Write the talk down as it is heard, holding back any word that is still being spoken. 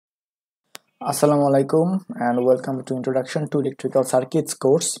আসসালামু আলাইকুম and welcome to Introduction to Electrical Circuits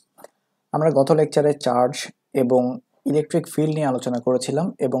course. আমরা গত লেকচারে চার্জ এবং ইলেকট্রিক ফিল্ড নিয়ে আলোচনা করেছিলাম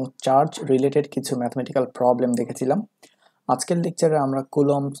এবং চার্জ রিলেটেড কিছু ম্যাথমেটিক্যাল প্রবলেম দেখেছিলাম। আজকের লেকচারে আমরা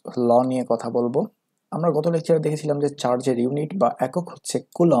কুলম্বস ল নিয়ে কথা বলবো। আমরা গত লেকচারে দেখেছিলাম যে চার্জের ইউনিট বা একক হচ্ছে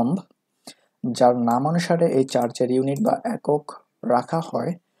কুলম্ব, যার নামানুসারে এই চার্জের ইউনিট বা একক রাখা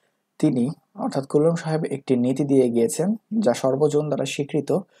হয়। তিনি অর্থাৎ কুলম্ব সাহেব একটি নীতি দিয়ে গিয়েছেন যা সর্বজন দ্বারা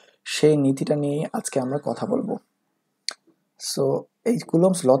স্বীকৃত। সেই নীতিটা নিয়ে আজকে আমরা কথা বলবো। সো এই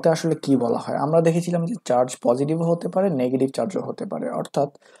কুলম্বস লতে আসলে কি বলা হয়? আমরা দেখেছিলাম যে চার্জ পজিটিভও হতে পারে, নেগেটিভ চার্জও হতে পারে। অর্থাৎ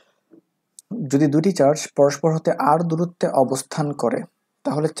যদি দুটি চার্জ পরস্পর হতে আর দূরত্বে অবস্থান করে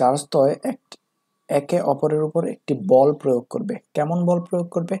তাহলে চার্জ দ্বয় একে অপরের উপর একটি বল প্রয়োগ করবে। কেমন বল প্রয়োগ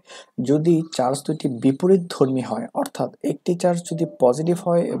করবে? যদি চার্জ দুটি বিপরীত ধর্মী হয়, অর্থাৎ একটি চার্জ যদি পজিটিভ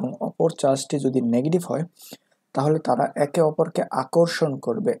হয় এবং অপর চার্জটি যদি নেগেটিভ হয়, তাহলে তারা একে অপরকে আকর্ষণ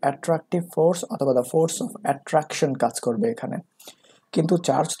করবে। অ্যাট্রাকটিভ ফোর্স অথবা দ্য ফোর্স অফ অ্যাট্রাকশন কাজ করবে এখানে। কিন্তু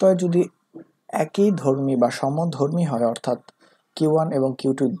চার্জ দ্বয় যদি একই ধর্মী বা সমধর্মী হয়, অর্থাৎ Q1 এবং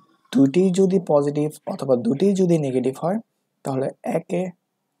Q2 দুটিই যদি পজিটিভ অথবা দুটিই যদি নেগেটিভ হয়, তাহলে একে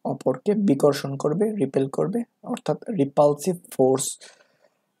অপরকে বিকর্ষণ করবে, রিপেল করবে, অর্থাৎ রিপালসিভ ফোর্স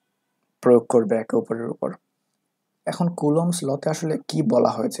প্রয়োগ করবে একে অপরের উপর। এখন কুলম্বস লতে আসলে কি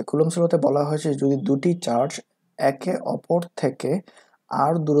বলা হয়েছে? কুলম্বস লতে বলা হয়েছে যদি দুটি চার্জ একে অপর থেকে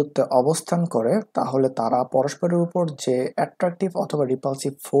আর দূরত্বে অবস্থান করে তাহলে তারা পরস্পরের উপর যে অ্যাট্রাকটিভ অথবা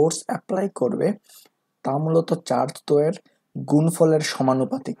রিপালসিভ ফোর্স অ্যাপ্লাই করবে তা মূলত চার্জ দ্বয়ের গুণফলের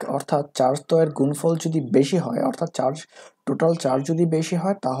সমানুপাতিক। অর্থাৎ চার্জ দ্বয়ের গুণফল যদি বেশি হয়, অর্থাৎ টোটাল চার্জ যদি বেশি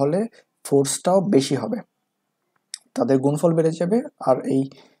হয় তাহলে ফোর্সটাও বেশি হবে, তাদের গুণফল বেড়ে যাবে আর এই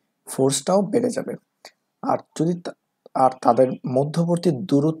ফোর্সটাও বেড়ে যাবে। আর তাদের মধ্যবর্তী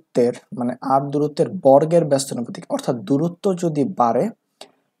দূরত্বের মানে আর দূরত্বের বর্গের ব্যস্তানুপাতিক, অর্থাৎ দূরত্ব যদি বাড়ে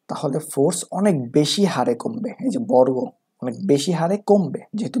তাহলে ফোর্স অনেক বেশি হারে কমবে। এই যে বর্গ অনেক বেশি হারে কমবে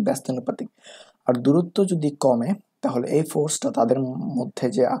যেহেতু ব্যস্তানুপাতিক। আর দূরত্ব যদি কমে তাহলে এই ফোর্সটা তাদের মধ্যে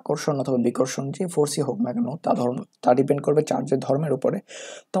যে আকর্ষণ অথবা বিকর্ষণ যে ফোর্সই হোক না কেন তা ডিপেন্ড করবে চার্জের ধর্মের উপরে,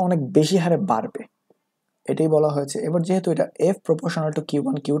 তা অনেক বেশি হারে বাড়বে। এটাই বলা হয়েছে। এবার যেহেতু এটা F proportional to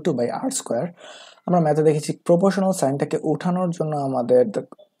Q1 Q2 by R square, আমরা ম্যাথে দেখেছি প্রপোর্শনাল সাইনটাকে উঠানোর জন্য আমাদের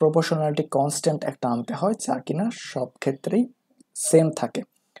প্রপোর্শনালিটি কনস্ট্যান্ট একটা আনতে হয় যা কিনা সব ক্ষেত্রেই সেম থাকে।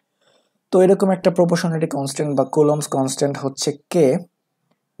 তো এরকম একটা প্রপোর্শনালিটি কনস্ট্যান্ট বা কুলম্বস কনস্ট্যান্ট হচ্ছে K,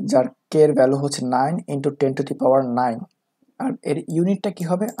 যার K এর ভ্যালু হচ্ছে 9 × 10⁹ আর এর ইউনিটটা কি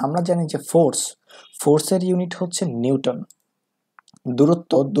হবে? আমরা জানি যে ফোর্সের ইউনিট হচ্ছে নিউটন,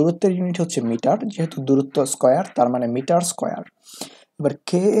 দূরত্বের ইউনিট হচ্ছে মিটার, যেহেতু দূরত্ব স্কয়ার তার মানে মিটার স্কয়ার। এবার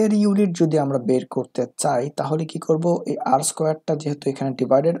কে এর ইউনিট যদি আমরা বের করতে চাই তাহলে কি করব? এই আর স্কয়ারটা যেহেতু এখানে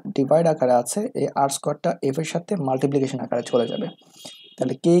ডিভাইড আকারে আছে, এই আর স্কয়ারটা এফ এর সাথে মাল্টিপ্লিকেশন আকারে চলে যাবে।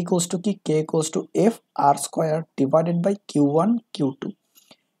 তাহলে কে ইকুয়ালস টু কি? কে equals to F R square divided by Q1 Q2।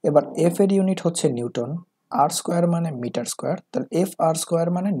 এবার এফ এর ইউনিট হচ্ছে নিউটন, আর স্কয়ার মানে মিটার স্কয়ার, তাহলে এফ আর স্কয়ার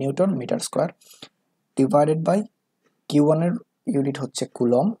মানে Newton metre square divided by Q1 এর ইউনিট হচ্ছে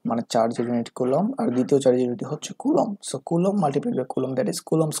কুলম, মানে চার্জের ইউনিট কুলম, আর দ্বিতীয় চার্জের ইউনিট হচ্ছে coulomb. So coulomb multiplied by coulomb, that is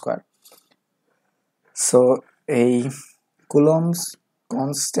coulomb square. So এই কুলমস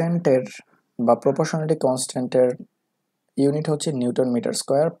কনস্ট্যান্টের বা প্রপোর্শনালিটি কনস্ট্যান্টের ইউনিট হচ্ছে নিউটন মিটার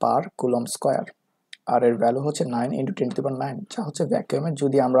স্কয়ার পার কুলম স্কয়ার, আর এর ভ্যালু হচ্ছে 9 × 10⁹, যা হচ্ছে ভ্যাকুয়ামে।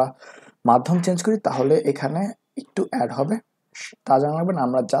 যদি আমরা মাধ্যম চেঞ্জ করি তাহলে এখানে একটু অ্যাড হবে, তা জানা লাগবে না,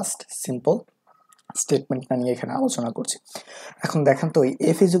 আমরা জাস্ট সিম্পল স্টেটমেন্টটা নিয়ে এখানে আলোচনা করছি। এখন দেখেন তো এই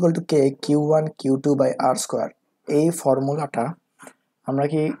F = K Q1 Q2 by R square, এই ফর্মুলাটা আমরা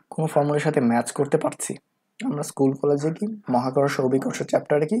কি কোনো ফর্মুলার সাথে ম্যাচ করতে পারছি? আমরা স্কুল কলেজে কি মহাকর্ষ অভিকর্ষ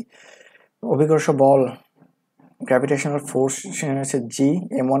চ্যাপ্টারে কি অভিকর্ষ বল গ্র্যাভিটেশনাল ফোর্স হচ্ছে G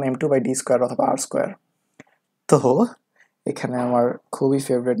m1 m2 by d square অথবা R স্কয়ার। তো এখানে আমার খুবই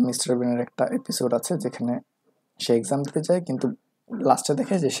ফেভারিট মিস্টার বিনের একটা এপিসোড আছে যেখানে সে এক্সাম দিতে যায় কিন্তু লাস্টে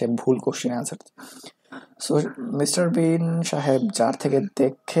দেখে যে সে ভুল কোশ্চেন অ্যান্সার। সো মিস্টার বিন সাহেব যার থেকে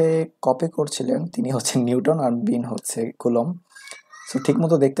দেখে কপি করছিলেন তিনি হচ্ছে নিউটন আর বিন হচ্ছে কুলম। সো ঠিক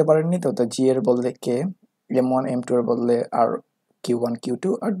মতো দেখতে পারেননি, তো জি এর বদলে কে, m1 m2 এর বদলে আর Q1 Q2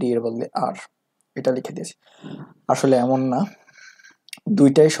 আর ডি এর বদলে আর, এটা লিখে দিয়েছি। আসলে এমন না,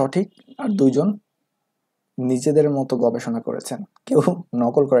 দুইটাই সঠিক আর দুইজন নিজেদের মতো গবেষণা করেছেন, কেউ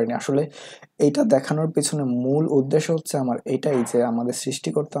নকল করেনি। আসলে এইটা দেখানোর পিছনে মূল উদ্দেশ্য হচ্ছে আমার এটাই যে আমাদের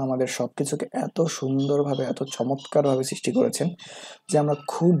সৃষ্টিকর্তা আমাদের সবকিছুকে এত সুন্দরভাবে এত চমৎকারভাবে সৃষ্টি করেছেন যে আমরা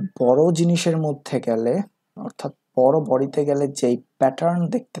খুব বড় জিনিসের মধ্যে গেলে, অর্থাৎ বড় বডিতে গেলে যেই প্যাটার্ন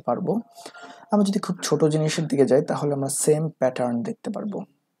দেখতে পারবো, আমরা যদি খুব ছোট জিনিসের দিকে যাই তাহলে আমরা সেম প্যাটার্ন দেখতে পারবো।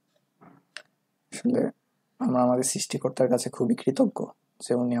 আসলে আমরা আমাদের সৃষ্টিকর্তার কাছে খুবই কৃতজ্ঞ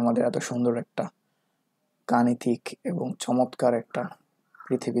যে উনি আমাদের এত সুন্দর একটা গাণিতিক এবং চমৎকার একটা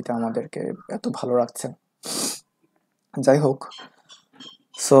পৃথিবীতে আমাদেরকে এত ভালো রাখছেন। যাই হোক,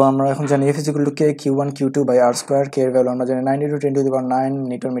 সো আমরা এখন জানি F is equal to K Q1 Q2 by R square. K এর ভ্যালু আমরা জানি 90 to 10 to the power 9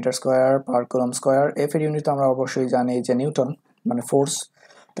 Newton metre square per coulomb square. F এর ইউনিট আমরা অবশ্যই জানি যে নিউটন, মানে ফোর্স।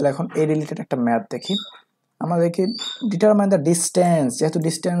 তাহলে এখন এই রিলেটেড একটা ম্যাথ দেখি। আমাদেরকে ডিটারমাইন দ্য ডিস্টেন্স, যেহেতু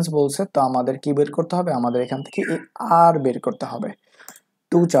ডিস্টেন্স বলছে তো আমাদের কি বের করতে হবে, আমাদের এখান থেকে এই আর বের করতে হবে।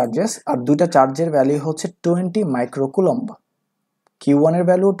 টু চার্জেস, আর দুইটা চার্জের ভ্যালু হচ্ছে 20 মাইক্রোকুলম্ব। Q1 এর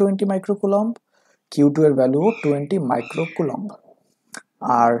ভ্যালু 20 মাইক্রোকুলম্ব, Q2 এর ভ্যালু 20 মাইক্রোকুলম্ব।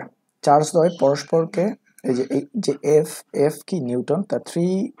 আর চার্জ দ্বয় পরস্পরকে এই যে এফ কি নিউটন, তা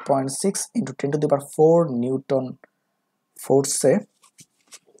 3.6 into 10 to the power 4 Newton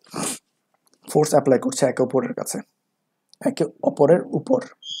force apply করছে একে অপরের উপর।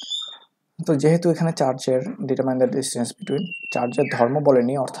 তো যেহেতু এখানে চার্জের ডিটারমাইন দ্য ডিস্টেন্স বিটুইন, চার্জের ধর্ম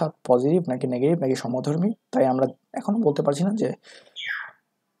বলেনি, অর্থাৎ পজিটিভ নাকি নেগেটিভ নাকি সমধর্মী, তাই আমরা এখনো বলতে পারছি না যে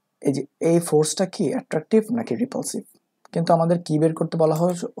এই ফোর্সটা কি অ্যাট্রাকটিভ নাকি রিপালসিভ। কিন্তু আমাদের কি বের করতে বলা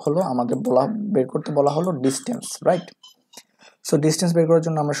হলো, বের করতে বলা হলো ডিস্টেন্স, রাইট? সো ডিস্টেন্স বের করার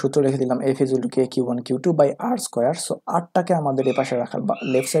জন্য আমরা সূত্র লিখে দিলাম F is equal to K Q1 Q2 by R square. So আরটাকে আমাদের এই পাশে রাখার বা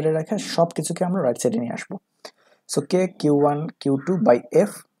লেফট সাইডে রেখে সব কিছুকে আমরা রাইট সাইডে নিয়ে আসবো। So K Q1 Q2 by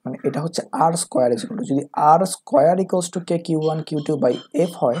F, মানে এটা হচ্ছে R square is equal to, যদি R square equals to K Q1 Q2 by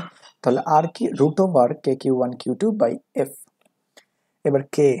F হয় তাহলে R কি root over K Q1 Q2 by F। এবার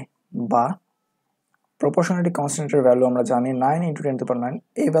K বা প্রপোর্শনালিটি কনস্ট্যান্টের ভ্যালু আমরা জানি 9 ইন্টু 10 টু পাওয়ার 9।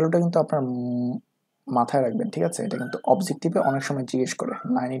 এই ভ্যালুটা কিন্তু আপনার মাথায় রাখবেন, ঠিক আছে? এটা কিন্তু অবজেক্টিভে অনেক সময় জিজ্ঞেস করে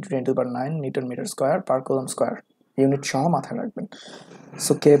 9 ইন্টু 10 টু পাওয়ার 9 নিউটন মিটার স্কয়ার পার কুলম্ব স্কয়ার, ইউনিট সহ মাথায় রাখবেন।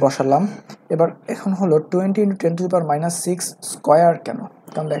 সো কে বসালাম। এবার এখন হলো 20 into 10 to the power -6 square কেন?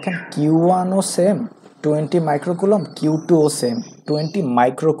 কারণ দেখেন Q1 ও সেম 20 মাইক্রোকুলম্ব, Q2 ও সেম 20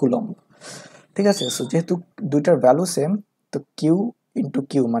 মাইক্রোকুলম্ব, ঠিক আছে? সো যেহেতু দুইটার ভ্যালু সেম, তো কিউ ইন্টু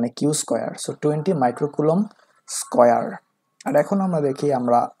কিউ মানে Q square, so 20 microcoulomb square. আর এখন আমরা দেখি,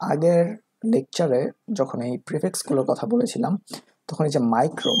 আমরা আগের লেকচারে যখন এই প্রিফিক্সগুলোর কথা বলেছিলাম তখন এই যে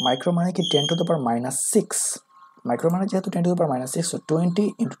মাইক্রো মানে কি 10 টু দি পাওয়ার -6, মাইক্রো মানে যেহেতু 10 to the power -6, so 20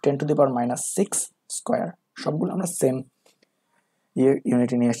 into 10 to the power -6 square. সবগুলো আমরা সেম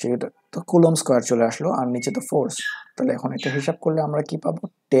ইউনিটে নিয়ে আসছি, তো কুলম্ব স্কয়ার চলে আসলো, আর নিচে তো ফোর্স। তাহলে এখন এটা হিসাব করলে আমরা কি পাবো,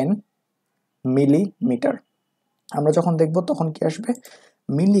 10 মিলিমিটার। আমরা যখন দেখব তখন কি আসবে,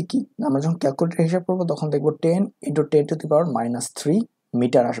 মিলি কি, আমরা যখন ক্যালকুলেটর হিসাব করবো তখন দেখবো 10 into 10 to the power -3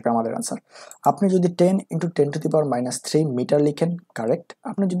 metre আসবে আমাদের আনসার। আপনি যদি 10 into 10 to the power -3 metre লিখেন, কারেক্ট।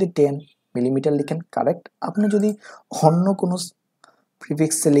 আপনি যদি 10 মিলিমিটার লিখেন, কারেক্ট। আপনি যদি অন্য কোনো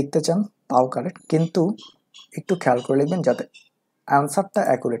প্রিফিক্সে লিখতে চান তাও কারেক্ট, কিন্তু একটু খেয়াল করে লিখবেন যাতে অ্যান্সারটা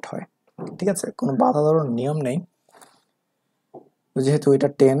অ্যাকুরেট হয়, ঠিক আছে? কোনো বাধা ধরার নিয়ম নেই। যেহেতু এটা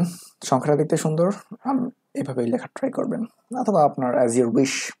 10, সংখ্যাটা দেখতে সুন্দর, এভাবেই লেখা ট্রাই করবেন, অথবা আপনার অ্যাজ ইউর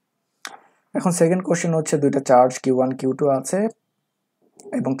উইশ। এখন সেকেন্ড কোশ্চেন হচ্ছে, দুইটা চার্জ Q1 Q2 আছে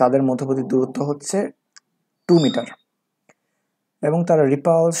এবং তাদের মধ্যবর্তী দূরত্ব হচ্ছে 2 মিটার এবং তার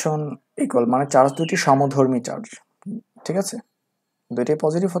রিপালশন ইকুয়াল, মানে চার্জ দুটি সমধর্মী চার্জ, ঠিক আছে? দুইটাই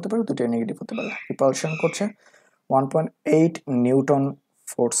পজিটিভ হতে পারে, দুইটাই নেগেটিভ হতে পারে। রিপালশন করছে 1.8 নিউটন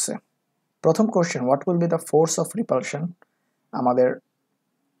ফোর্সে। প্রথম question, what will be the force of repulsion আমাদের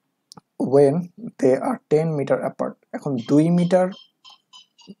when they are 10 metre apart. এখন 2 মিটার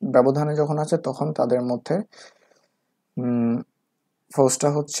ব্যবধানে যখন আছে তখন তাদের মধ্যে ফোর্সটা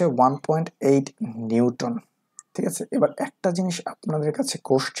হচ্ছে 1.8 নিউটন, ঠিক আছে? এবার একটা জিনিস আপনাদের কাছে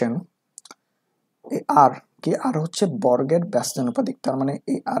কোশ্চেন, এই আর কি, আর হচ্ছে বর্গের ব্যস্তানুপাতিক, তার মানে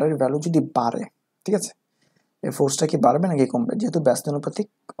এই আর এর ভ্যালু যদি বাড়ে, ঠিক আছে, এই ফোর্সটা কি বাড়বে নাকি কমবে? যেহেতু ব্যস্তানুপাতিক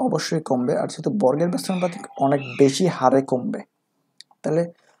অবশ্যই কমবে, আর যেহেতু বর্গের ব্যস্তানুপাতিক অনেক বেশি হারে কমবে, তাহলে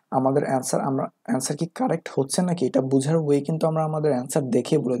আমাদের অ্যান্সার কি কারেক্ট হচ্ছে নাকি এটা বোঝার ওয়ে কিন্তু আমরা আমাদের অ্যান্সার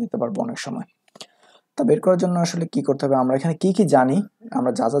দেখে বলে দিতে পারবো অনেক সময়। তা বের করার জন্য আসলে কি করতে হবে, আমরা এখানে কি কি জানি,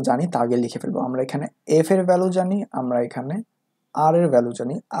 আমরা যা যা জানি তা আগে লিখে ফেলবো। আমরা এখানে এফ এর ভ্যালু জানি, আমরা এখানে আর এর ভ্যালু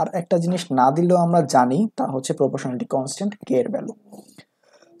জানি, আর একটা জিনিস না দিলেও আমরা জানি, তা হচ্ছে প্রপোর্শনালিটি কনস্ট্যান্ট কে এর ভ্যালু।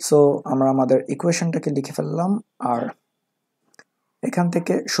 সো আমরা আমাদের ইকুয়েশনটাকে লিখে ফেললাম, আর এখান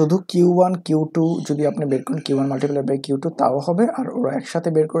থেকে শুধু Q1 Q2 যদি আপনি বের করেন, Q1 মাল্টিপ্লাই বাই Q2 তাও হবে, আর ওরা একসাথে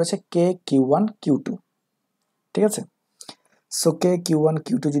বের করেছে K Q1 Q2, ঠিক আছে? সো K Q1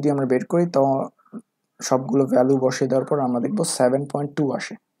 Q2 যদি আমরা বের করি তো সবগুলো ভ্যালু বসিয়ে দেওয়ার পর আমরা দেখবো 7.2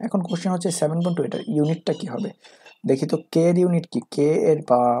 আসে। এখন কোশ্চেন হচ্ছে 7.2 এটার ইউনিটটা কি হবে? দেখি তো K এর ইউনিট কি, K এর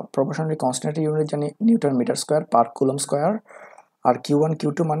বা প্রপোর্শনালি কনস্ট্যান্টের ইউনিট জানি নিউটন মিটার স্কয়ার পার কুলম্ব স্কয়ার, আর Q1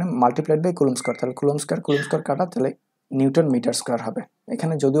 Q2 মানে মাল্টিপ্লাইড বাই কুলম্ব স্কয়ার, তাহলে কুলম্ব স্কয়ার কাটা, তাহলে নিউটন মিটার স্কোয়ার হবে।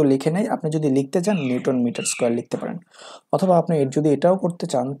 এখানে যদিও লিখে নেই, আপনি যদি লিখতে চান নিউটন মিটার স্কোয়ার লিখতে পারেন, অথবা আপনি যদি এটাও করতে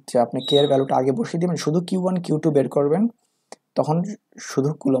চান যে আপনি কে এর ভ্যালুটা আগে বসিয়ে দিবেন, শুধু Q1 Q2 বের করবেন, তখন শুধু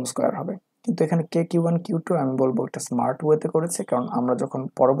কুলম্ব স্কোয়ার হবে। কিন্তু এখানে কে Q1 Q2 আমি বলবো একটা স্মার্ট ওয়েতে করেছে, কারণ আমরা যখন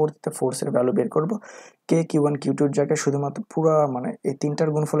পরবর্তীতে ফোর্সের ভ্যালু বের করব, কে Q1 Q2 এর জায়গায় শুধুমাত্র পুরো মানে এই তিনটার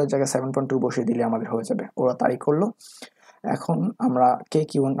গুণফলের জায়গায় 7.2 বসিয়ে দিলে আমাদের হয়ে যাবে। ওরা তাই করলো। এখন আমরা কে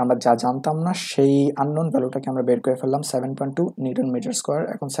Q1 আমরা যা জানতাম না সেই আননোন ভ্যালুটাকে আমরা বের করে ফেললাম 7.2 নিউটন মিটার স্কোয়ার।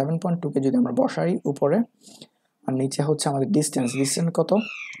 এখন 7.2 কে যদি আমরা বসাই উপরে, আর নিচে হচ্ছে আমাদের ডিস্টেন্স কত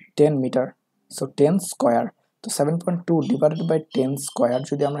 10 মিটার, সো 10 স্কোয়ার। তো 7.2 ডিভাইডেড বাই 10 স্কোয়ার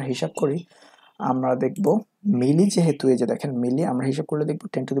যদি আমরা হিসাব করি, আমরা দেখব মিলি, যেহেতু এই যে দেখেন মিলি, আমরা হিসাব করলে দেখব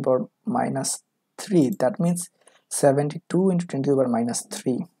 10⁻³ দ্যাট মিনস 72 ×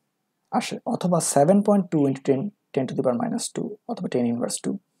 10⁻³ আসে, অথবা 7.2 × 10⁻², অথবা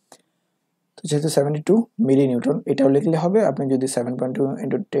 10⁻²। তো যেহেতু 72 মিলি নিউটন এটাও লিখলে হবে, আপনি যদি 7.2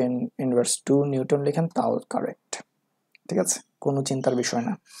 × 10⁻² নিউটন লেখেন তাও কারেক্ট। ঠিক আছে, কোনো চিন্তার বিষয়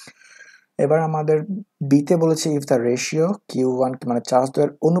না। এবার আমাদের বিতে বলেছে ইফ দ্য রেশিও Q1 মানে চার্জ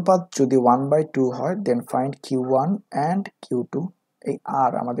দ্বয়ের অনুপাত যদি 1/2 হয় then find Q1 and Q2। এই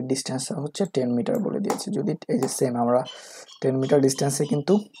আর আমাদের ডিস্টেন্স হচ্ছে 10 মিটার বলে দিয়েছে। যদি এই যে সেম আমরা 10 মিটার ডিস্টেন্সে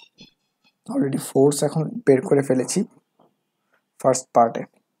কিন্তু অলরেডি ফোর্স এখন বের করে ফেলেছি ফার্স্ট পার্টে।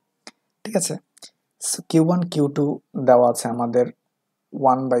 ঠিক আছে, Q1 Q2 দেওয়া আছে আমাদের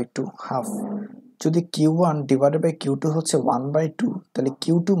 1/2 হাফ। যদি Q1 ডিভাইডেড বাই Q2 হচ্ছে 1/2, তাহলে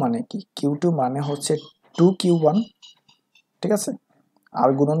Q2 মানে কি? Q2 মানে হচ্ছে 2Q1। ঠিক আছে, আর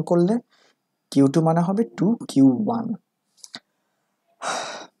গুণন করলে Q2 মানে হবে 2Q1।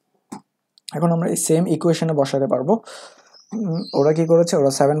 এখন আমরা এই সেম ইকুয়েশনে বসাতে পারবো। ওরা কি করেছে,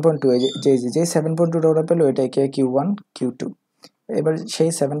 ওরা 7.2 যে 7.2টা ওরা পেলো, এটাই কে Q1 Q2। এবার সেই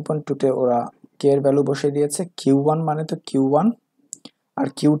 7.2তে ওরা কে এর ভ্যালু বসিয়ে দিয়েছে। Q1 মানে তো Q1, আর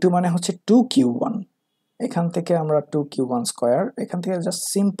Q2 মানে হচ্ছে 2Q1। এখান থেকে আমরা 2Q1 স্কোয়ার, এখান থেকে জাস্ট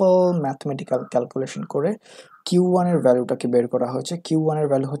সিম্পল ম্যাথমেটিক্যাল ক্যালকুলেশন করে Q1 এর ভ্যালুটাকে বের করা হয়েছে। Q1 এর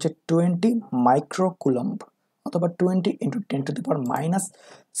ভ্যালু হচ্ছে 20 মাইক্রোকুলম্ব, অথবা 20 × 10⁻⁶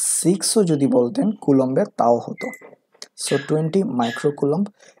 ও যদি বলতেন কুলম্বে তাও হতো। So 20 microcoulomb.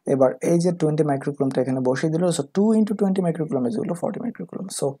 এবার এই যে 20 মাইক্রোকুলম্বটা এখানে বসিয়ে দিল, সো 2 × 20 মাইক্রোকুলম্ব ইজ হলো 40 মাইক্রোকুলম্ব।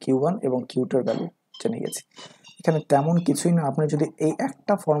 সো Q1 এবং Q2 এর ভ্যালু জেনে গেছি। এখানে তেমন কিছুই না, আপনি যদি এই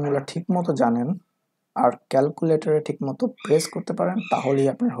একটা ফর্মুলা ঠিক মতো জানেন আর ক্যালকুলেটরে ঠিক মতো প্রেস করতে পারেন, তাহলেই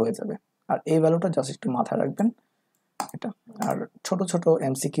আপনার হয়ে যাবে। আর এই ভ্যালুটা জাস্ট একটু মাথায় রাখবেন এটা। আর ছোট ছোট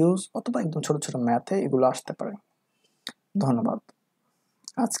MCQs অথবা একদম ছোট ছোট ম্যাথে এগুলো আসতে পারে। ধন্যবাদ।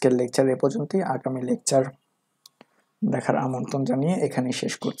 আজকের লেকচার এ পর্যন্তই। আগামী লেকচার দেখার আমন্ত্রণ জানিয়ে এখানেই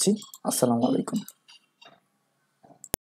শেষ করছি। আসসালামু আলাইকুম।